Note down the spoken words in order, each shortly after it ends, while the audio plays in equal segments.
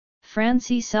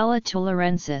Francisella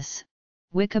tularensis,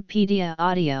 Wikipedia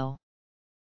audio.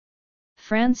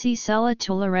 Francisella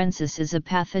tularensis is a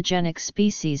pathogenic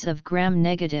species of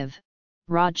gram-negative,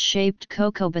 rod-shaped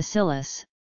cocobacillus,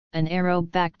 an aerobe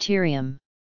bacterium.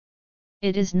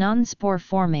 It is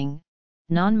non-spore-forming,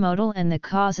 non-motile and the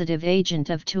causative agent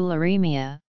of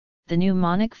tularemia, the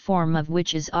pneumonic form of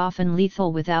which is often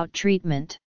lethal without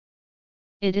treatment.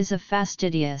 It is a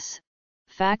fastidious,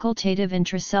 facultative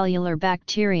intracellular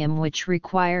bacterium which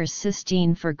requires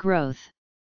cysteine for growth.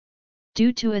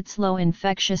 Due to its low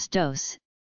infectious dose,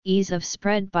 ease of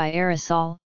spread by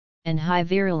aerosol, and high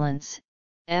virulence,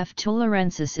 F.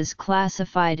 tularensis is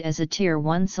classified as a Tier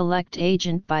 1 select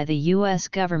agent by the U.S.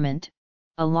 government,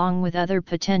 along with other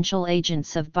potential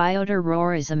agents of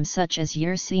bioterrorism such as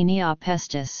Yersinia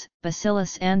pestis,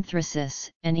 Bacillus anthracis,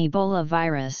 and Ebola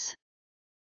virus.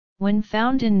 When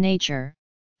found in nature,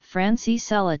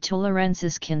 Francisella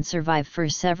tularensis can survive for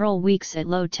several weeks at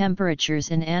low temperatures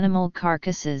in animal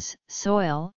carcasses,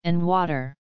 soil, and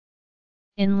water.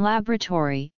 In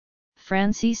laboratory,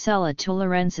 Francisella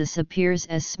tularensis appears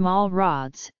as small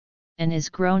rods, and is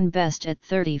grown best at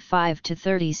 35 to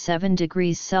 37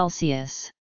 degrees Celsius.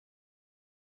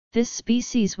 This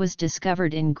species was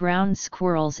discovered in ground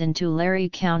squirrels in Tulare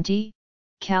County,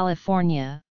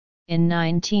 California, in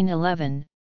 1911.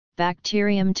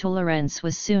 Bacterium tularensis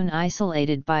was soon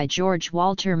isolated by George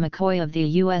Walter McCoy of the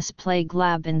U.S. Plague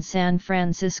Lab in San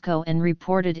Francisco and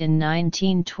reported in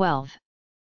 1912.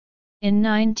 In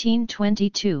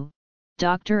 1922,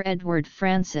 Dr. Edward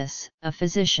Francis, a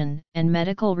physician and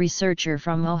medical researcher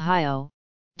from Ohio,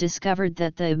 discovered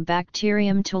that the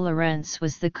bacterium tularensis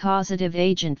was the causative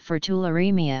agent for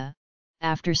tularemia,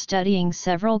 after studying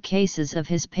several cases of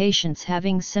his patients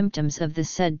having symptoms of the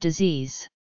said disease.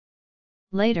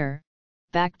 Later,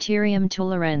 bacterium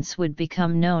tularensis would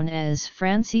become known as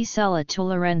Francisella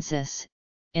tularensis,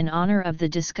 in honor of the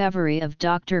discovery of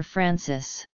Dr.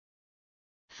 Francis.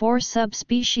 4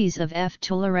 subspecies of F.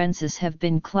 tularensis have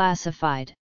been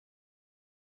classified.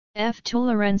 F.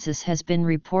 tularensis has been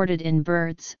reported in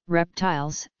birds,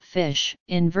 reptiles, fish,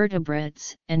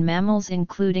 invertebrates, and mammals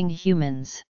including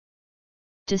humans.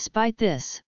 Despite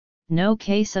this, no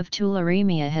case of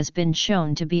tularemia has been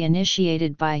shown to be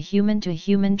initiated by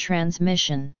human-to-human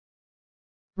transmission.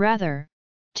 Rather,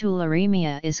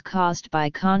 tularemia is caused by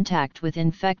contact with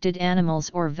infected animals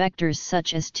or vectors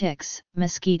such as ticks,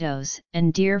 mosquitoes,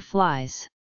 and deer flies.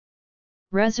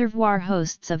 Reservoir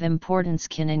hosts of importance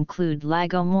can include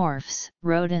lagomorphs,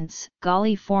 rodents,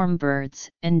 galliform birds,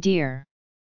 and deer.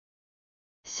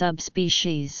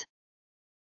 Subspecies.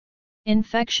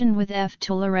 Infection with F.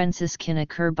 tularensis can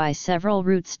occur by several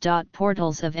routes.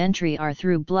 Portals of entry are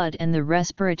through blood and the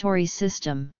respiratory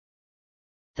system.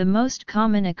 The most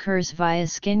common occurs via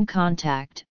skin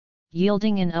contact,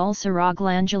 yielding an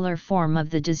ulceroglandular form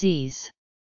of the disease.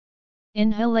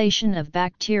 Inhalation of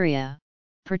bacteria,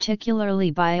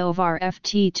 particularly Biovar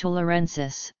Ft.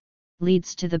 tularensis,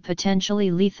 leads to the potentially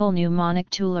lethal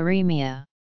pneumonic tularemia.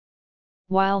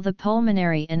 While the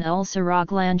pulmonary and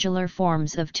ulceroglandular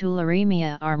forms of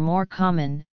tularemia are more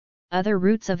common, other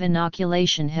routes of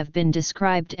inoculation have been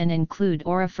described and include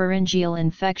oropharyngeal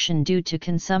infection due to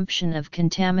consumption of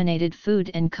contaminated food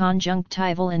and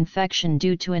conjunctival infection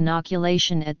due to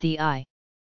inoculation at the eye.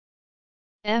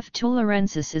 F.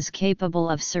 tularensis is capable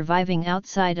of surviving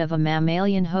outside of a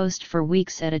mammalian host for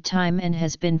weeks at a time and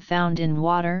has been found in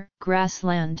water,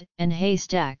 grassland, and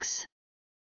haystacks.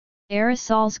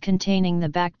 Aerosols containing the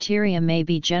bacteria may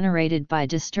be generated by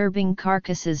disturbing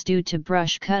carcasses due to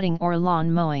brush cutting or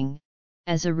lawn mowing.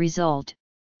 As a result,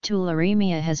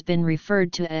 tularemia has been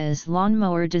referred to as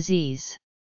lawnmower disease.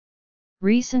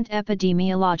 Recent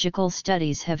epidemiological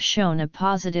studies have shown a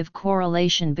positive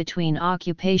correlation between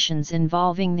occupations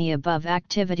involving the above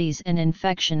activities and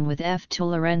infection with F.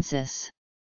 tularensis.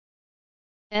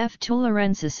 F.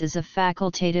 tularensis is a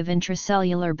facultative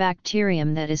intracellular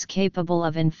bacterium that is capable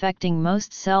of infecting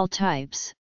most cell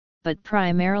types, but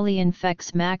primarily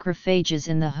infects macrophages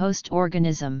in the host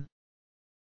organism.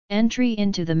 Entry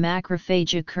into the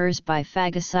macrophage occurs by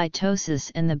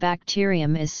phagocytosis and the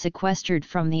bacterium is sequestered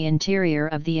from the interior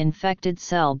of the infected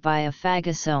cell by a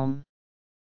phagosome.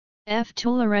 F.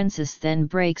 tularensis then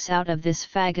breaks out of this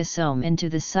phagosome into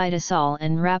the cytosol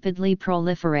and rapidly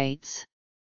proliferates.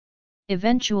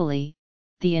 Eventually,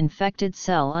 the infected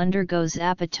cell undergoes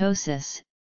apoptosis,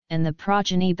 and the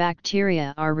progeny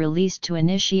bacteria are released to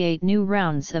initiate new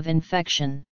rounds of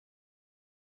infection.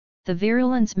 The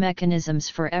virulence mechanisms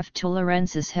for F.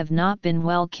 tularensis have not been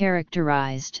well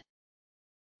characterized.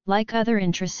 Like other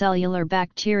intracellular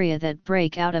bacteria that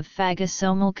break out of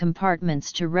phagosomal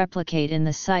compartments to replicate in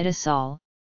the cytosol,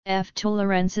 F.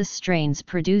 tularensis strains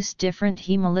produce different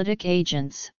hemolytic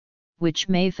agents, which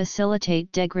may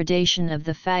facilitate degradation of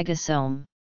the phagosome.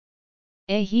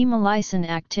 A hemolysin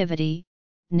activity,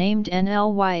 named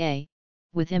NLYA,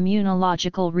 with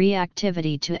immunological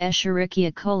reactivity to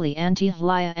Escherichia coli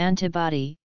anti-HLIA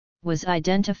antibody, was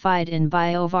identified in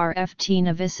Biovar Ft.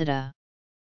 novicida.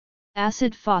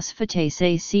 Acid phosphatase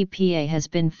ACPA has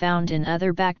been found in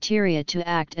other bacteria to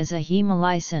act as a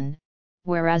hemolysin,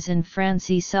 whereas in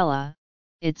Francisella,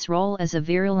 its role as a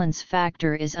virulence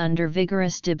factor is under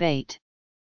vigorous debate.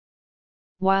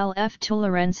 While F.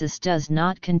 tularensis does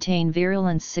not contain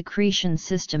virulence secretion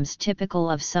systems typical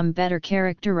of some better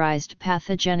characterized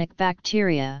pathogenic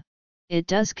bacteria, it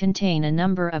does contain a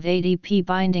number of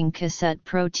ADP-binding cassette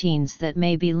proteins that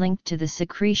may be linked to the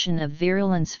secretion of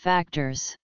virulence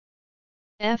factors.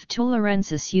 F.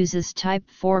 tularensis uses type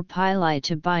IV pili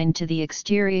to bind to the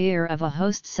exterior of a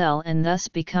host cell and thus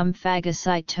become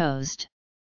phagocytosed.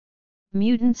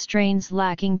 Mutant strains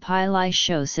lacking pili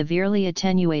show severely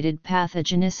attenuated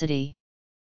pathogenicity.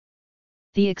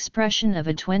 The expression of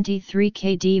a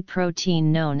 23Kd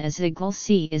protein known as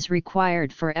IgG is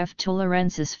required for F.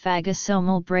 tularensis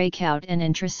phagosomal breakout and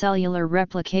intracellular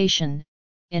replication.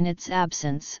 In its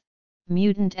absence,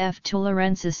 mutant F.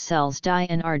 tularensis cells die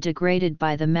and are degraded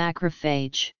by the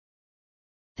macrophage.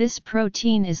 This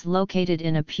protein is located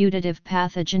in a putative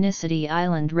pathogenicity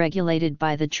island regulated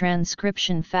by the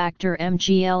transcription factor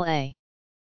MGLA.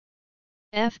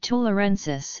 F.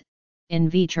 tularensis, in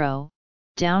vitro,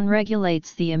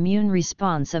 downregulates the immune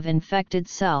response of infected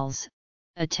cells,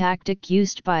 a tactic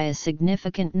used by a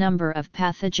significant number of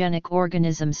pathogenic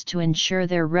organisms to ensure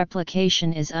their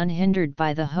replication is unhindered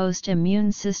by the host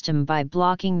immune system by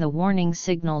blocking the warning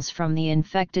signals from the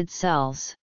infected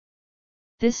cells.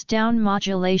 This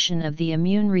down-modulation of the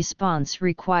immune response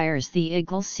requires the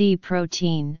IgG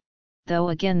protein, though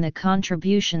again the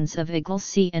contributions of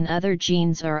IgG and other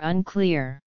genes are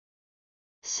unclear.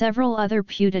 Several other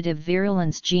putative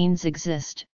virulence genes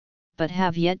exist, but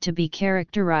have yet to be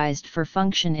characterized for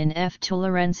function in F.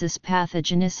 tularensis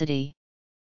pathogenicity.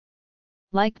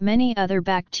 Like many other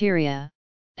bacteria,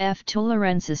 F.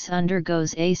 tularensis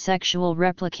undergoes asexual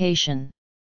replication.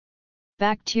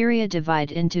 Bacteria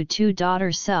divide into two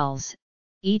daughter cells,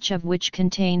 each of which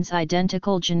contains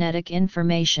identical genetic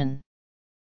information.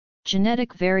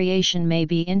 Genetic variation may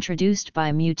be introduced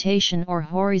by mutation or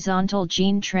horizontal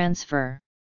gene transfer.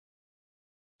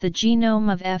 The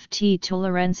genome of Ft.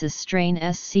 tularensis strain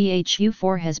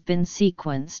SCHU4 has been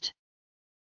sequenced.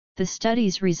 The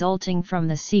studies resulting from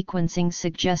the sequencing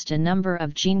suggest a number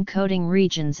of gene-coding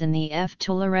regions in the F.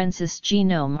 tularensis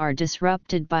genome are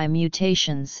disrupted by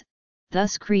mutations,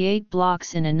 thus create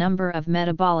blocks in a number of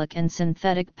metabolic and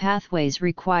synthetic pathways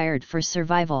required for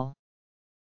survival.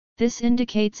 This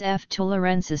indicates F.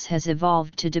 tularensis has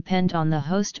evolved to depend on the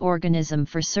host organism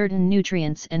for certain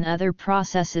nutrients and other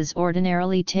processes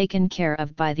ordinarily taken care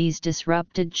of by these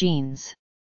disrupted genes.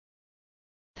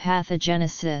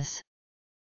 Pathogenesis.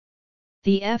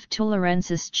 The F.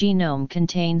 tularensis genome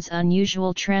contains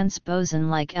unusual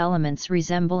transposon-like elements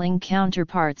resembling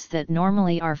counterparts that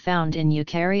normally are found in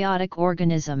eukaryotic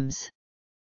organisms.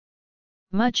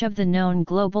 Much of the known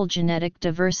global genetic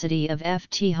diversity of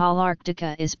Ft.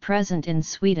 holarctica is present in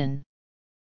Sweden.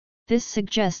 This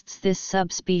suggests this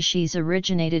subspecies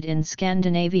originated in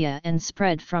Scandinavia and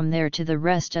spread from there to the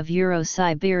rest of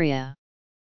Euro-Siberia.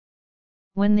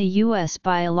 When the U.S.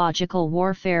 biological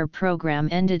warfare program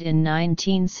ended in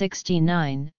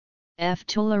 1969, F.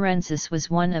 tularensis was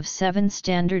one of 7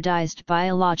 standardized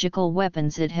biological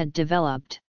weapons it had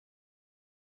developed.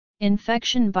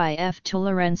 Infection by F.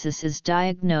 tularensis is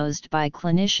diagnosed by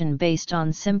clinician based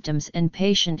on symptoms and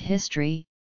patient history,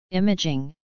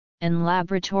 imaging, and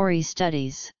laboratory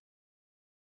studies.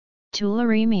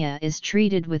 Tularemia is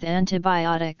treated with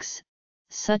antibiotics,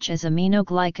 such as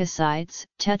aminoglycosides,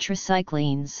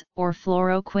 tetracyclines, or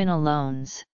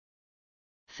fluoroquinolones.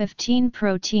 15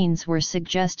 proteins were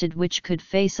suggested which could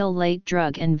facilitate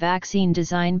drug and vaccine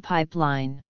design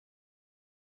pipeline.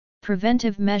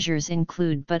 Preventive measures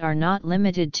include but are not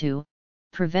limited to,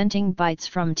 preventing bites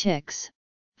from ticks,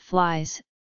 flies,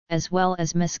 as well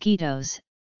as mosquitoes,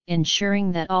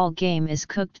 ensuring that all game is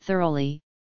cooked thoroughly,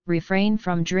 refrain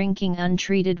from drinking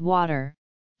untreated water,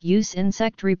 use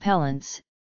insect repellents.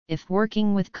 If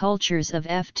working with cultures of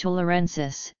F.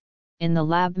 tularensis, in the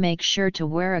lab make sure to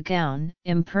wear a gown,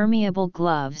 impermeable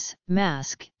gloves,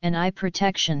 mask, and eye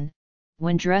protection.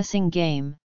 When dressing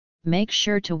game, make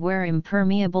sure to wear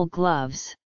impermeable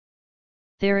gloves.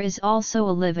 There is also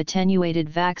a live attenuated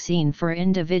vaccine for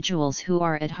individuals who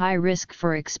are at high risk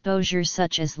for exposure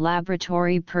such as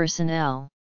laboratory personnel.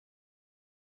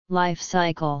 Life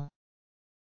cycle.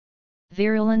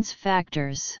 Virulence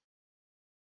factors.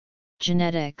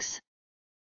 Genetics.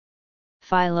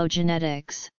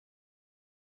 Phylogenetics.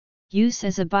 Use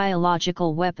as a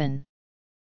biological weapon.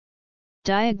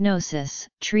 Diagnosis,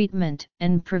 treatment,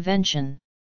 and prevention.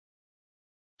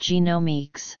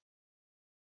 Genomics.